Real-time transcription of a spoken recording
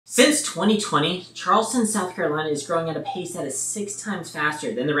Since 2020, Charleston, South Carolina is growing at a pace that is 6 times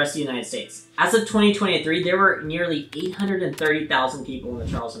faster than the rest of the United States. As of 2023, there were nearly 830,000 people in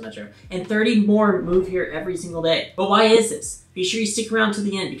the Charleston metro, and 30 more move here every single day. But why is this? Be sure you stick around to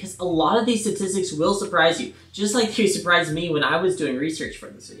the end because a lot of these statistics will surprise you, just like they surprised me when I was doing research for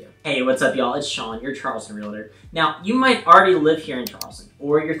this video. Hey, what's up y'all? It's Sean, your Charleston realtor. Now, you might already live here in Charleston,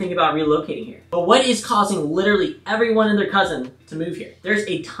 or you're thinking about relocating here. But what is causing literally everyone and their cousin to move here? There's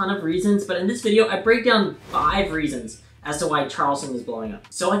a ton of reasons, but in this video, I break down 5 reasons as to why Charleston is blowing up.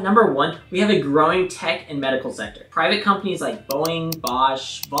 So at number 1, we have a growing tech and medical sector. Private companies like Boeing,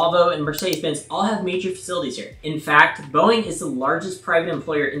 Bosch, Volvo, and Mercedes-Benz all have major facilities here. In fact, Boeing is the largest private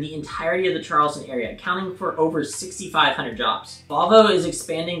employer in the entirety of the Charleston area, accounting for over 6,500 jobs. Volvo is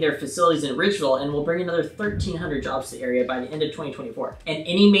expanding their facilities in Ridgeville and will bring another 1,300 jobs to the area by the end of 2024. And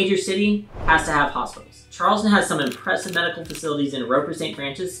any major city has to have hospitals. Charleston has some impressive medical facilities in Roper St.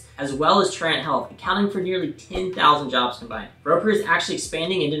 Francis, as well as Trent Health, accounting for nearly 10,000 jobs combined. Roper is actually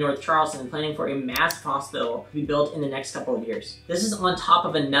expanding into North Charleston and planning for a massive hospital to be built in the next couple of years. This is on top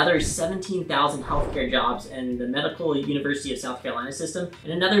of another 17,000 healthcare jobs in the Medical University of South Carolina system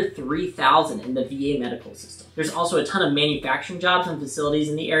and another 3,000 in the VA medical system. There's also a ton of manufacturing jobs and facilities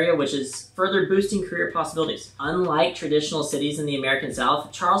in the area, which is further boosting career possibilities. Unlike traditional cities in the American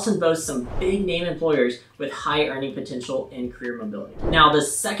South, Charleston boasts some big name employers with high earning potential and career mobility. Now, the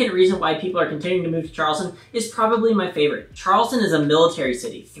second reason why people are continuing to move to Charleston is probably my favorite. Charleston is a military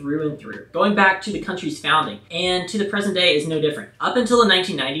city through and through, going back to the country's founding, and to the present day is no different. Up until the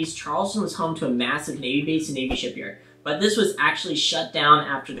 1990s, Charleston was home to a massive Navy base and Navy shipyard, but this was actually shut down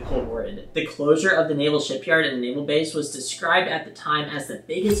after the Cold War ended. The closure of the naval shipyard and the naval base was described at the time as the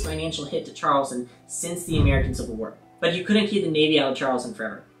biggest financial hit to Charleston since the American Civil War. But you couldn't keep the Navy out of Charleston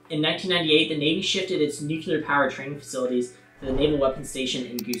forever. In 1998, the Navy shifted its nuclear power training facilities to the Naval Weapons Station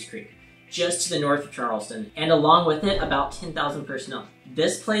in Goose Creek, just to the north of Charleston, and along with it, about 10,000 personnel.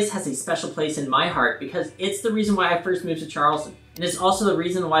 This place has a special place in my heart because it's the reason why I first moved to Charleston, and it's also the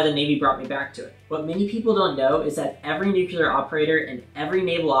reason why the Navy brought me back to it. What many people don't know is that every nuclear operator and every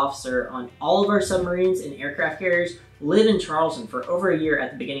naval officer on all of our submarines and aircraft carriers live in Charleston for over a year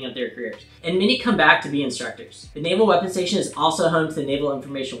at the beginning of their careers, and many come back to be instructors. The Naval Weapons Station is also home to the Naval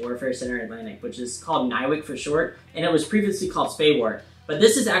Information Warfare Center Atlantic, which is called NIWC for short, and it was previously called SPAWAR, but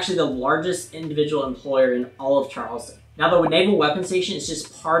this is actually the largest individual employer in all of Charleston. Now, the Naval Weapons Station is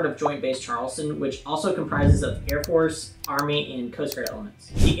just part of Joint Base Charleston, which also comprises of Air Force, Army, and Coast Guard elements.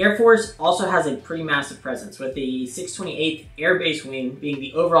 The Air Force also has a pretty massive presence, with the 628th Air Base Wing being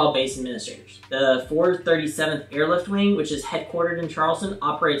the overall base administrators. The 437th Airlift Wing, which is headquartered in Charleston,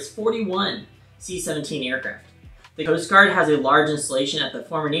 operates 41 C-17 aircraft. The Coast Guard has a large installation at the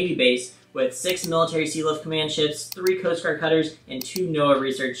former Navy base, with 6 military Sea Lift Command ships, 3 Coast Guard cutters, and 2 NOAA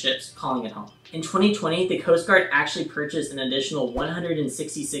research ships calling it home. In 2020, the Coast Guard actually purchased an additional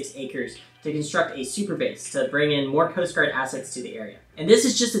 166 acres to construct a super base to bring in more Coast Guard assets to the area. And this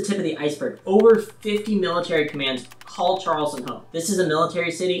is just the tip of the iceberg. Over 50 military commands call Charleston home. This is a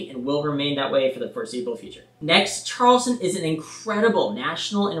military city and will remain that way for the foreseeable future. Next, Charleston is an incredible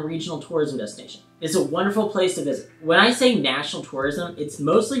national and regional tourism destination. It's a wonderful place to visit. When I say national tourism, it's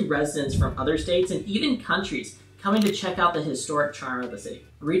mostly residents from other states and even countries coming to check out the historic charm of the city.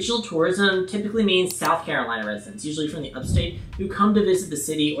 Regional tourism typically means South Carolina residents, usually from the upstate, who come to visit the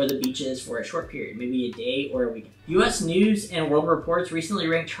city or the beaches for a short period, maybe a day or a weekend. US News and World Reports recently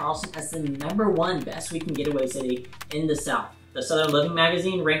ranked Charleston as the #1 best weekend getaway city in the South. The Southern Living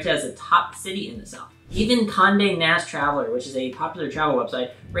magazine ranked it as the top city in the South. Even Condé Nast Traveler, which is a popular travel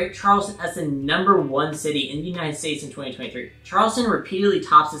website, ranked Charleston as the #1 city in the United States in 2023. Charleston repeatedly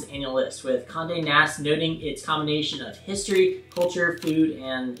tops this annual list, with Condé Nast noting its combination of history, culture, food,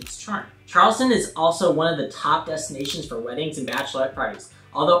 and its charm. Charleston is also one of the top destinations for weddings and bachelorette parties,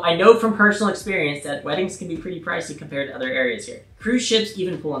 although I know from personal experience that weddings can be pretty pricey compared to other areas here. Cruise ships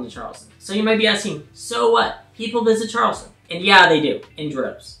even pull into Charleston. So you might be asking, so what? People visit Charleston. And yeah, they do, in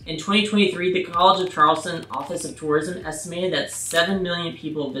droves. In 2023, the College of Charleston Office of Tourism estimated that 7 million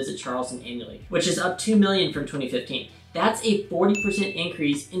people visit Charleston annually, which is up 2 million from 2015. That's a 40%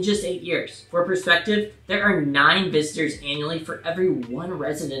 increase in just 8 years. For perspective, there are 9 visitors annually for every 1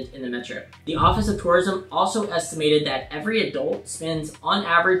 resident in the metro. The Office of Tourism also estimated that every adult spends, on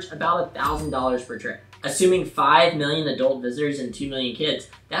average, about $1,000 per trip. Assuming 5 million adult visitors and 2 million kids,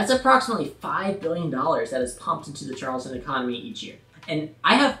 that's approximately $5 billion that is pumped into the Charleston economy each year. And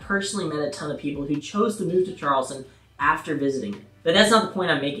I have personally met a ton of people who chose to move to Charleston after visiting it. But that's not the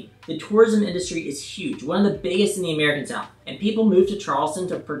point I'm making. The tourism industry is huge, one of the biggest in the American South, and people move to Charleston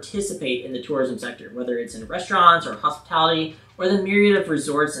to participate in the tourism sector, whether it's in restaurants or hospitality or the myriad of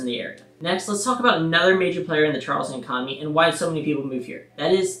resorts in the area. Next, let's talk about another major player in the Charleston economy and why so many people move here.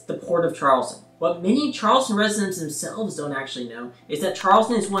 That is the Port of Charleston. What many Charleston residents themselves don't actually know is that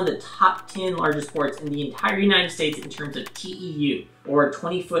Charleston is one of the top 10 largest ports in the entire United States in terms of TEU, or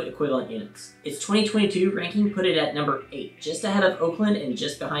 20-foot equivalent units. Its 2022 ranking put it at number 8, just ahead of Oakland and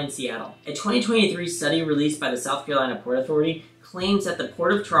just behind Seattle. A 2023 study released by the South Carolina Port Authority claims that the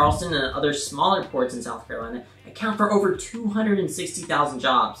Port of Charleston and other smaller ports in South Carolina account for over 260,000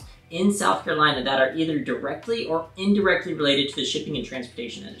 jobs in South Carolina that are either directly or indirectly related to the shipping and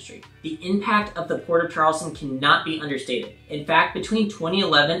transportation industry. The impact of the Port of Charleston cannot be understated. In fact, between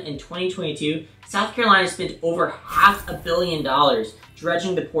 2011 and 2022, South Carolina spent over $500 million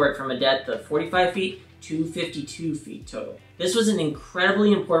dredging the port from a depth of 45 feet to 52 feet total. This was an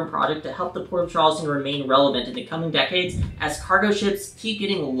incredibly important project to help the Port of Charleston remain relevant in the coming decades as cargo ships keep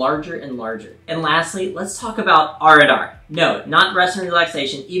getting larger and larger. And lastly, let's talk about R&R. No, not rest and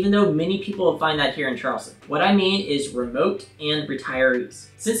relaxation, even though many people will find that here in Charleston. What I mean is remote and retirees.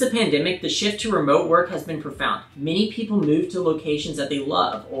 Since the pandemic, the shift to remote work has been profound. Many people move to locations that they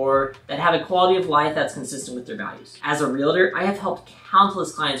love or that have a quality of life that's consistent with their values. As a realtor, I have helped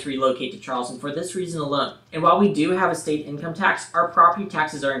countless clients relocate to Charleston for this reason alone. And while we do have a state income tax, our property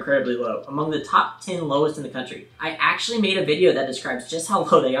taxes are incredibly low, among the top 10 lowest in the country. I actually made a video that describes just how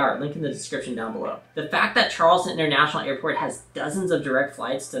low they are, link in the description down below. The fact that Charleston International Airport has dozens of direct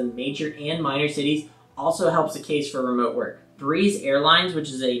flights to major and minor cities also helps the case for remote work. Breeze Airlines, which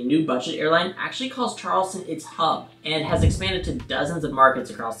is a new budget airline, actually calls Charleston its hub and has expanded to dozens of markets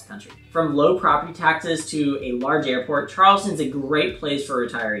across the country. From low property taxes to a large airport, Charleston is a great place for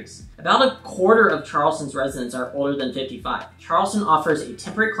retirees. About a quarter of Charleston's residents are older than 55. Charleston offers a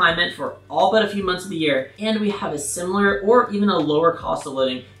temperate climate for all but a few months of the year, and we have a similar or even a lower cost of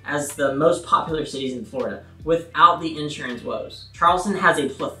living as the most popular cities in Florida, without the insurance woes. Charleston has a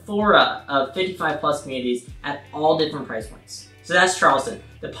plethora of 55+ communities at all different price points. So that's Charleston.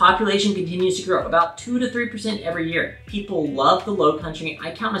 The population continues to grow about 2 to 3% every year. People love the low country.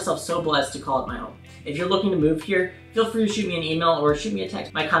 I count myself so blessed to call it my home. If you're looking to move here, feel free to shoot me an email or shoot me a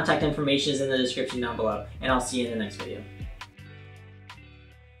text. My contact information is in the description down below, and I'll see you in the next video.